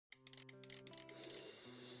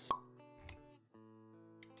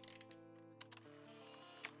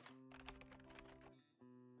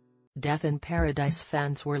Death in Paradise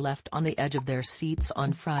fans were left on the edge of their seats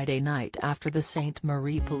on Friday night after the St.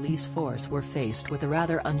 Marie police force were faced with a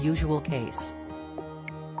rather unusual case.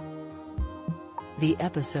 The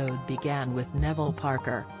episode began with Neville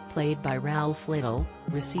Parker, played by Ralph Little,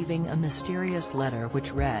 receiving a mysterious letter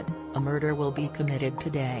which read, "A murder will be committed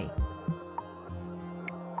today."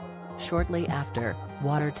 Shortly after,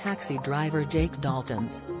 water taxi driver Jake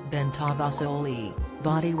Dalton's, Ben Tavasoli,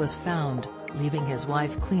 body was found, leaving his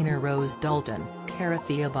wife cleaner Rose Dalton, Cara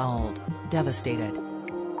Theobald, devastated.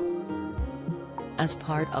 As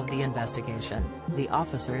part of the investigation, the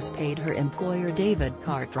officers paid her employer David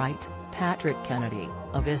Cartwright, Patrick Kennedy,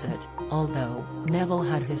 a visit, although Neville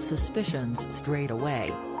had his suspicions straight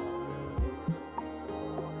away.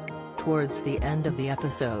 Towards the end of the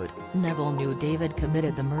episode, Neville knew David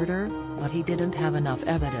committed the murder, but he didn't have enough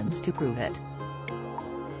evidence to prove it.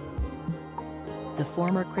 The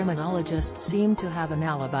former criminologist seemed to have an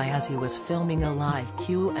alibi as he was filming a live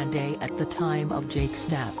Q&A at the time of Jake's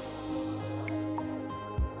death.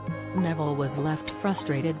 Neville was left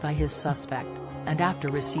frustrated by his suspect, and after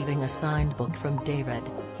receiving a signed book from David,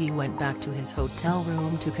 he went back to his hotel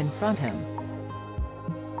room to confront him.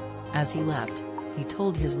 As he left, he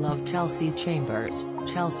told his love Chelsea Chambers,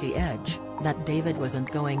 Chelsea Edge, that David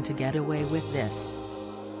wasn't going to get away with this.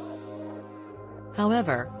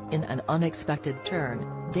 However, in an unexpected turn,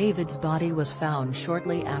 David's body was found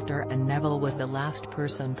shortly after and Neville was the last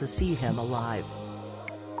person to see him alive.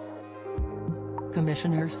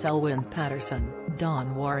 Commissioner Selwyn Patterson,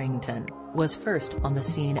 Don Warrington, was first on the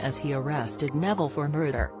scene as he arrested Neville for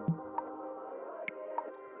murder.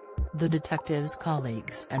 The detective's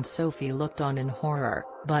colleagues and Sophie looked on in horror,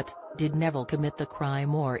 but, did Neville commit the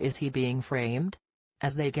crime or is he being framed?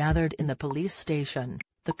 As they gathered in the police station,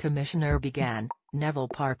 the commissioner began, "Neville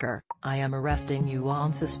Parker, I am arresting you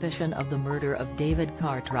on suspicion of the murder of David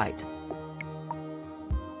Cartwright.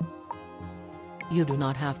 You do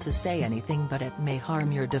not have to say anything, but it may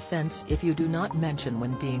harm your defense if you do not mention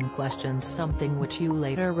when being questioned something which you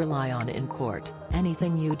later rely on in court.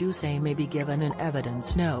 Anything you do say may be given in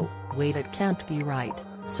evidence." "No, wait, it can't be right,"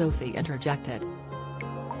 Sophie interjected.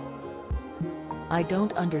 "I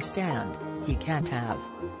don't understand, he can't have."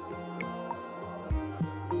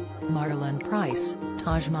 Marlon Price,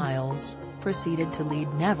 Taj Miles, proceeded to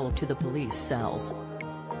lead Neville to the police cells.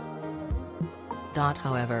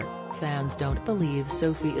 However, fans don't believe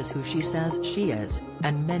Sophie is who she says she is,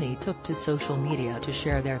 and many took to social media to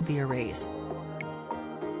share their theories.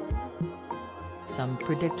 Some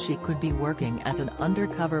predict she could be working as an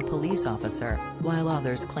undercover police officer, while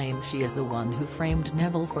others claim she is the one who framed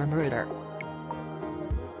Neville for murder.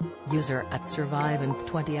 User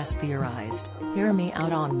 @Surviving20s theorized, "Hear me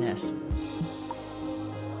out on this.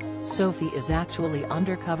 Sophie is actually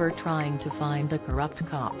undercover trying to find a corrupt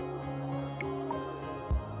cop.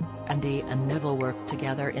 Andy and Neville worked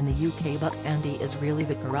together in the UK, but Andy is really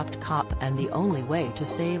the corrupt cop and the only way to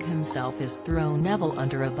save himself is throw Neville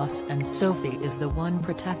under a bus and Sophie is the one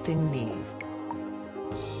protecting Neve."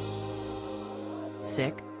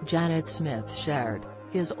 Sick, Janet Smith shared,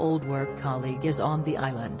 his old work colleague is on the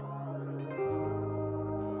island.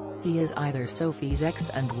 He is either Sophie's ex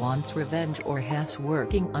and wants revenge or has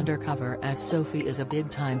working undercover as Sophie is a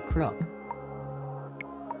big-time crook.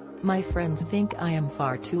 "My friends think I am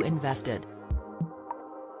far too invested."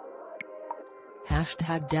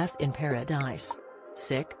 #Death in Paradise.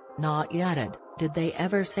 Sick, not added, "Did they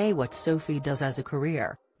ever say what Sophie does as a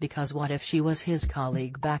career, because what if she was his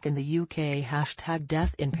colleague back in the UK?"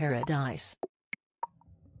 #Death in Paradise.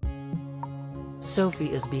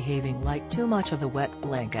 Sophie is behaving like too much of a wet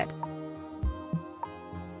blanket.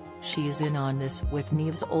 She's in on this with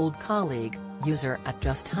Neve's old colleague, user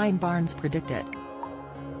 @JustHeinBarnes predicted.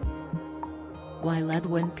 While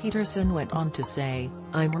Edwin Peterson went on to say,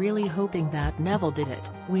 "I'm really hoping that Neville did it.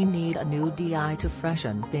 We need a new DI to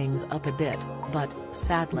freshen things up a bit, but,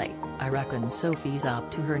 sadly, I reckon Sophie's up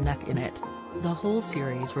to her neck in it." The whole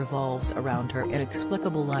series revolves around her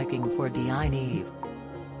inexplicable liking for DI Neve.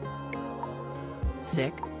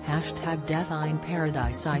 Sick, #Death in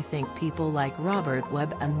Paradise. I think people like Robert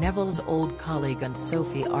Webb and Neville's old colleague and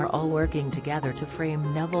Sophie are all working together to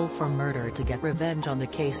frame Neville for murder to get revenge on the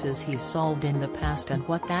cases he solved in the past and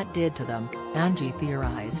what that did to them, Angie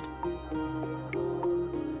theorized.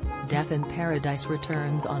 Death in Paradise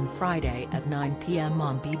returns on Friday at 9 p.m.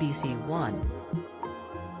 on BBC One.